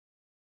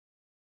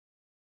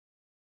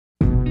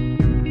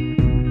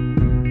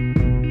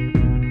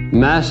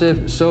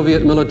massive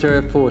Soviet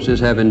military forces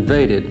have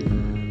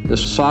invaded the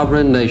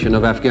sovereign nation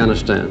of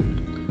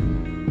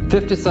Afghanistan.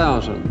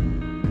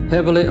 50,000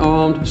 heavily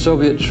armed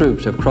Soviet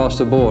troops have crossed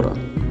the border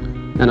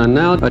and are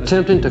now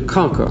attempting to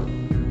conquer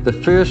the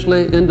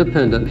fiercely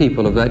independent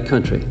people of that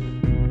country.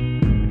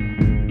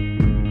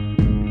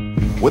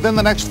 Within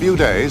the next few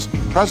days,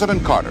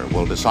 President Carter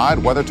will decide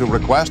whether to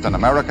request an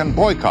American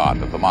boycott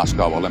of the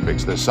Moscow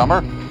Olympics this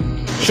summer.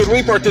 Should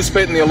we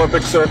participate in the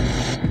Olympics, sir?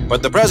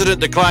 But the president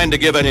declined to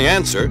give any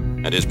answer,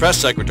 and his press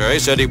secretary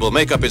said he will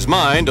make up his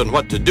mind on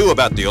what to do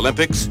about the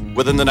Olympics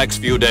within the next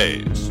few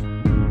days.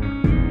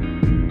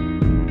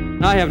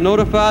 I have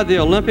notified the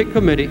Olympic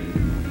Committee.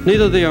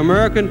 Neither the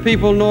American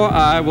people nor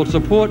I will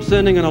support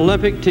sending an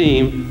Olympic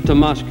team to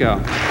Moscow.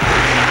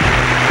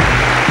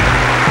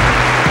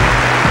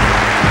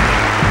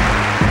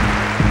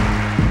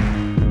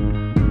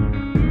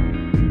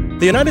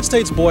 The United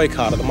States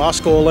boycott of the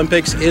Moscow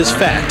Olympics is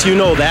fact. You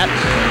know that.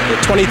 The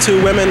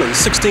 22 women and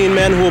 16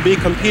 men who will be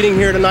competing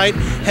here tonight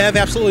have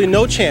absolutely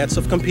no chance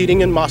of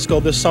competing in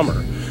Moscow this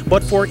summer.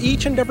 But for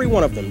each and every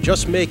one of them,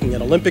 just making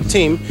an Olympic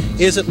team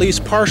is at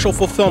least partial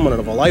fulfillment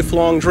of a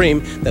lifelong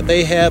dream that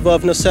they have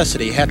of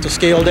necessity had to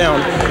scale down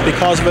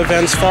because of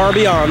events far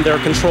beyond their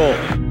control.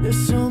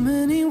 There's so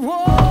many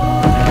wars.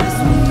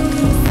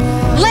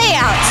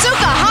 Layout,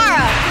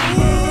 Sukahara.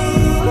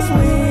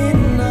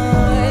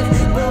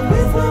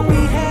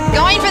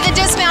 Going for the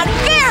dismount.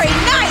 Very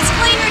nice,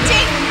 clean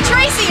routine.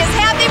 Tracy is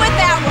happy with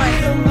that one.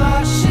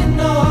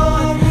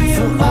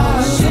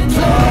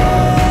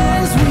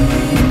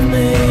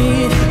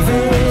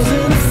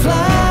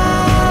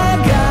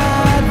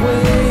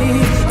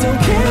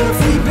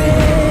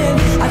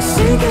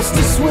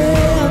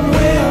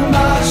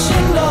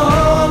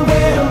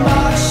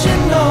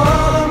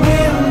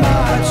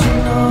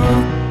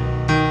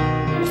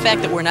 The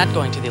fact that we're not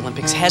going to the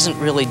Olympics hasn't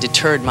really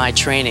deterred my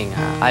training.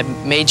 I've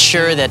made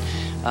sure that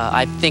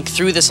I think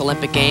through this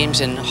Olympic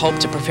Games and hope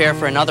to prepare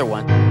for another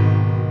one.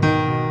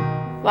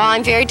 Well,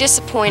 I'm very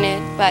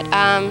disappointed, but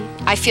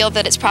I feel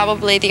that it's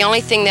probably the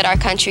only thing that our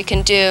country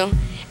can do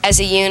as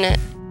a unit.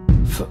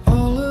 For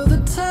all of the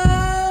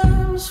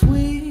times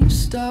we've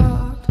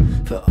stopped,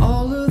 for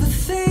all of the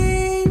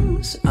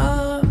things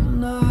I'm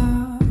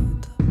not.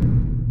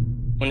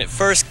 When it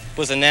first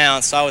was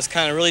announced, I was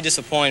kind of really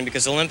disappointed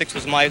because the Olympics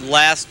was my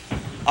last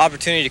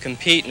opportunity to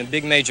compete in a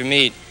big major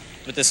meet.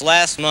 But this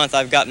last month,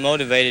 I've got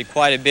motivated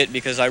quite a bit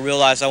because I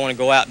realized I want to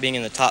go out being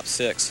in the top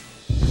 6.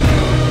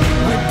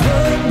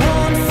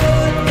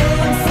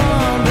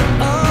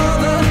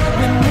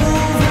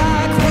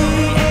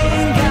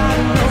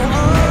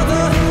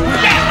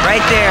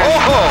 Right there. Oh,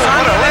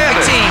 what a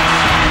landing!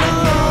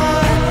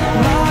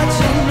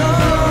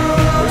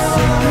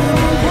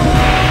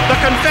 The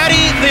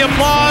confetti, the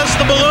applause,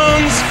 the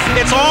balloons,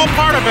 it's all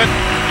part of it.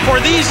 For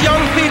these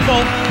young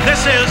people,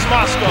 this is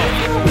Moscow.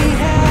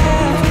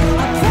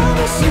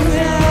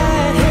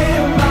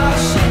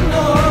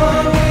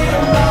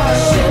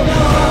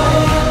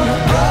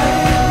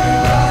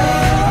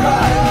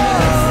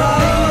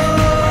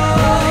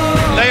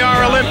 They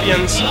are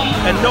Olympians,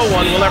 and no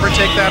one will ever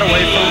take that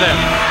away from them.